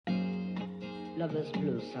Love is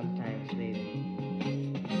blue sometimes,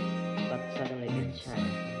 baby, but suddenly it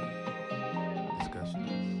shines.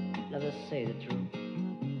 Discussions. Let us say the truth.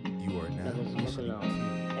 You are Let now us walk listening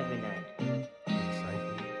alone to every night.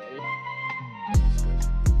 Insightful Discussions.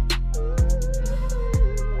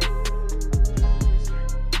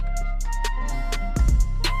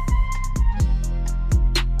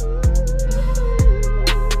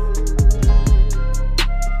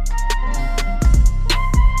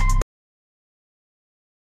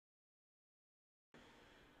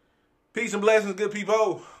 Peace and blessings, good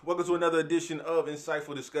people. Welcome to another edition of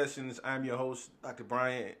Insightful Discussions. I'm your host, Dr.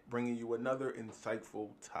 Bryant, bringing you another insightful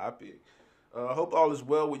topic. I hope all is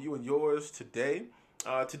well with you and yours today.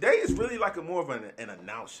 Today is really like a more of an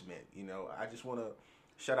announcement. I just want to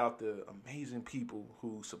shout out the amazing people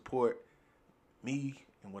who support me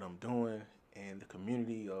and what I'm doing and the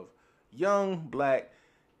community of young black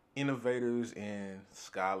innovators and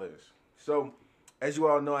scholars. So, as you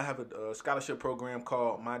all know, I have a scholarship program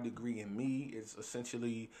called My Degree in Me. It's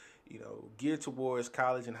essentially, geared towards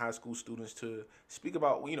college and high school students to speak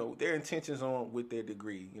about, their intentions on with their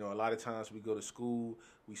degree. A lot of times we go to school,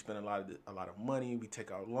 we spend a lot of money, we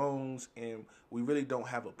take out loans, and we really don't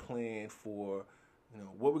have a plan for,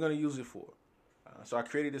 what we're going to use it for. So I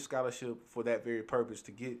created this scholarship for that very purpose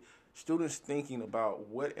to get students thinking about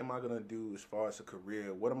what am I going to do as far as a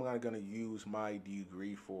career? What am I going to use my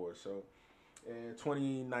degree for? So in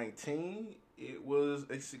 2019, it was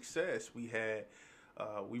a success. We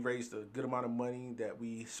raised a good amount of money that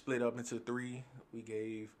we split up into three. We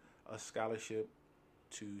gave a scholarship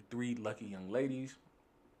to three lucky young ladies.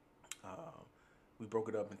 We broke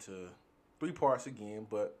it up into three parts again,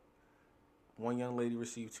 but one young lady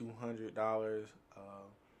received $200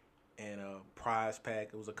 and a prize pack.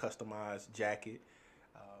 It was a customized jacket.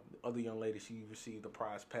 The other young lady, she received a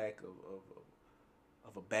prize pack of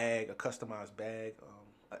a bag, a customized bag,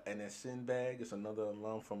 an Ascend bag. It's another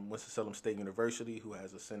alum from Winston-Salem State University who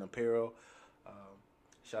has Ascend apparel.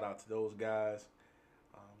 Shout out to those guys.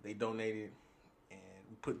 They donated, and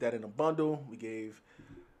we put that in a bundle. We gave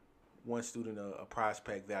one student a prize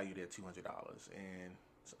pack valued at $200 and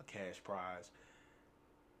a cash prize.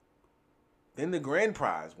 Then the grand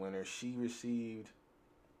prize winner, she received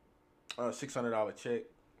a $600 check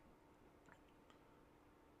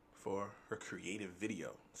for her creative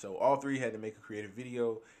video. So all three had to make a creative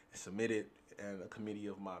video and submit it, and a committee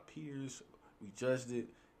of my peers, we judged it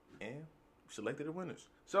and selected the winners.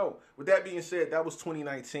 So with that being said, that was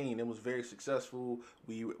 2019. It was very successful.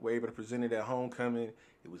 We were able to present it at homecoming.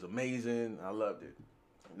 It was amazing. I loved it.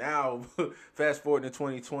 Now, fast forward to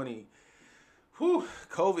 2020,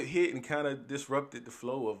 COVID hit and kind of disrupted the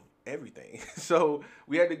flow of everything. So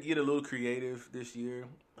we had to get a little creative this year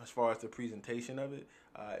as far as the presentation of it.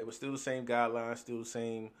 It was still the same guidelines, still the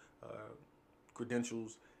same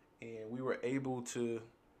credentials, and we were able to,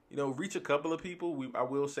 reach a couple of people. I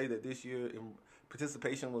will say that this year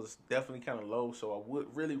participation was definitely kind of low, so I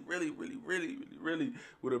would really, really, really, really, really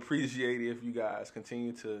would appreciate it if you guys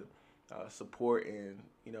continue to support and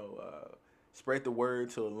spread the word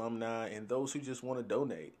to alumni and those who just want to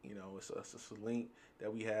donate. It's a link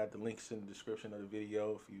that we have. The link's in the description of the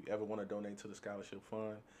video. If you ever want to donate to the scholarship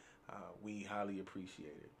fund, we highly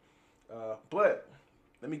appreciate it. But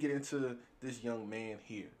let me get into this young man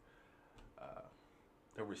here.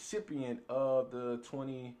 The recipient of the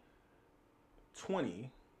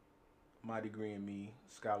 2020 My Degree in Me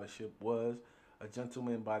scholarship was a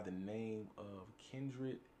gentleman by the name of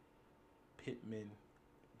Kendrick Pittman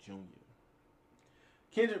Jr.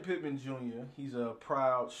 Kendrick Pittman Jr., he's a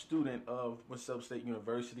proud student of Winston-Salem State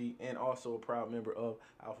University and also a proud member of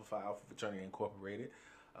Alpha Phi Alpha Fraternity Incorporated.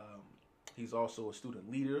 He's also a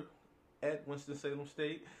student leader at Winston-Salem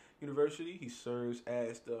State University. He serves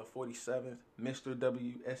as the 47th Mr.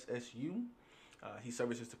 WSSU. He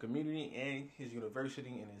services the community and his university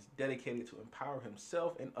and is dedicated to empower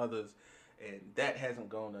himself and others. And that hasn't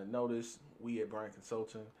gone unnoticed. We at Bryant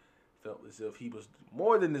Consulting felt as if he was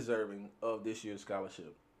more than deserving of this year's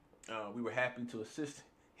scholarship. We were happy to assist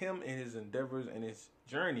him in his endeavors and his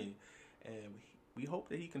journey, and we hope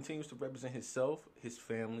that he continues to represent himself, his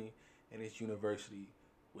family, and his university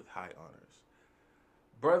with high honors.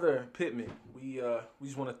 Brother Pittman, we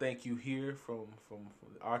just want to thank you here from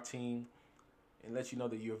our team and let you know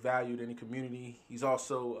that you're valued in the community. He's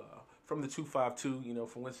also from the 252,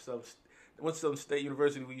 from Winston State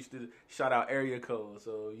University. We used to shout out area codes.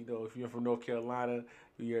 So, if you're from North Carolina,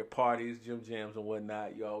 you're at parties, gym jams, and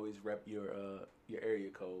whatnot, you always rep your area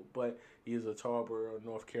code. But he is a Tarboro,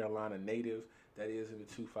 North Carolina native. That is in the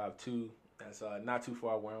 252. That's not too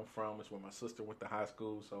far where I'm from. It's where my sister went to high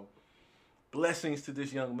school. So blessings to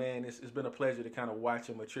this young man. It's been a pleasure to kind of watch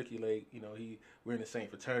him matriculate. You know, we're in the same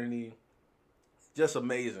fraternity. Just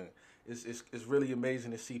amazing. It's really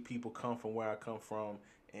amazing to see people come from where I come from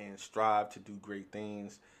and strive to do great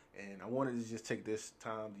things. And I wanted to just take this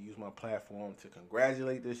time to use my platform to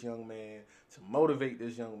congratulate this young man, to motivate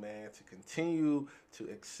this young man to continue to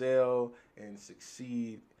excel and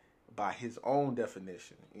succeed by his own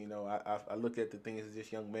definition. You know, I look at the things that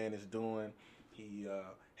this young man is doing. He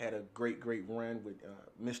had a great run with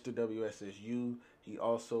Mr. WSSU. He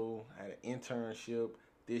also had an internship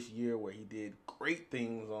this year where he did great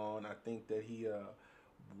things on. I think that he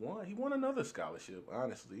won another scholarship.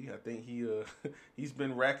 Honestly, I think he's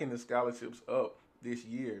been racking the scholarships up this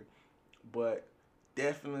year, but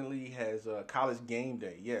definitely has College Game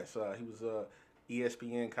Day. Yes, he was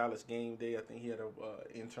ESPN College Game Day. I think he had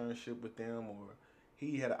a internship with them, or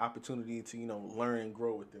he had an opportunity to learn and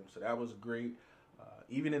grow with them. So that was great,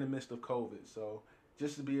 even in the midst of COVID. So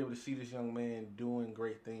just to be able to see this young man doing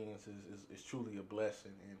great things is truly a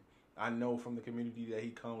blessing. And I know from the community that he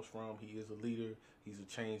comes from, he is a leader, he's a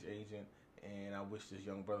change agent, and I wish this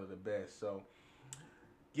young brother the best. So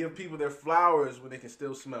give people their flowers when they can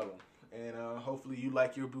still smell them. And hopefully you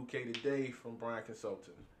like your bouquet today from Brian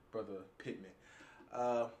Consulting, Brother Pittman.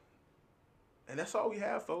 And that's all we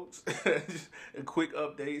have, folks. Just a quick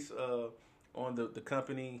updates on the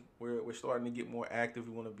company. We're starting to get more active.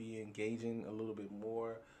 We want to be engaging a little bit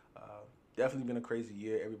more. Definitely been a crazy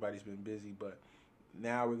year. Everybody's been busy, but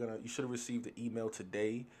now you should have received the email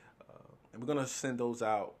today, and we're gonna send those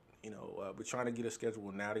out. We're trying to get a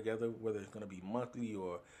schedule now together, whether it's gonna be monthly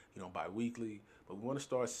or bi-weekly. But we want to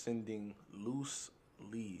start sending loose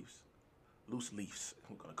leaves.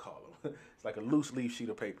 I'm gonna call them. It's like a loose leaf sheet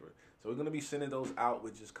of paper. So we're gonna be sending those out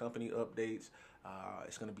with just company updates.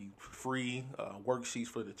 It's gonna be free worksheets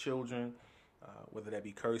for the children, whether that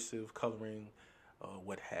be cursive, coloring,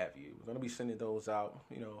 what have you. We're gonna be sending those out,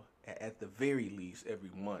 at the very least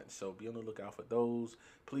every month. So be on the lookout for those.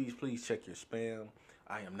 Please check your spam.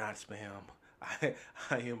 I am not spam. I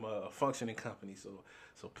am a functioning company.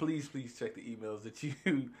 So please check the emails that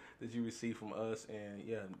you receive from us. And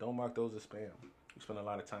yeah, don't mark those as spam. We spend a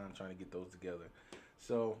lot of time trying to get those together.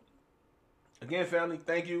 So again, family,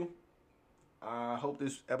 thank you. I hope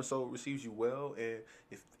this episode receives you well. And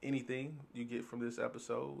if anything you get from this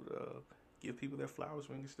episode, give people their flowers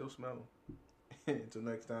when you can still smell them. Until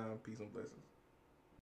next time, peace and blessings.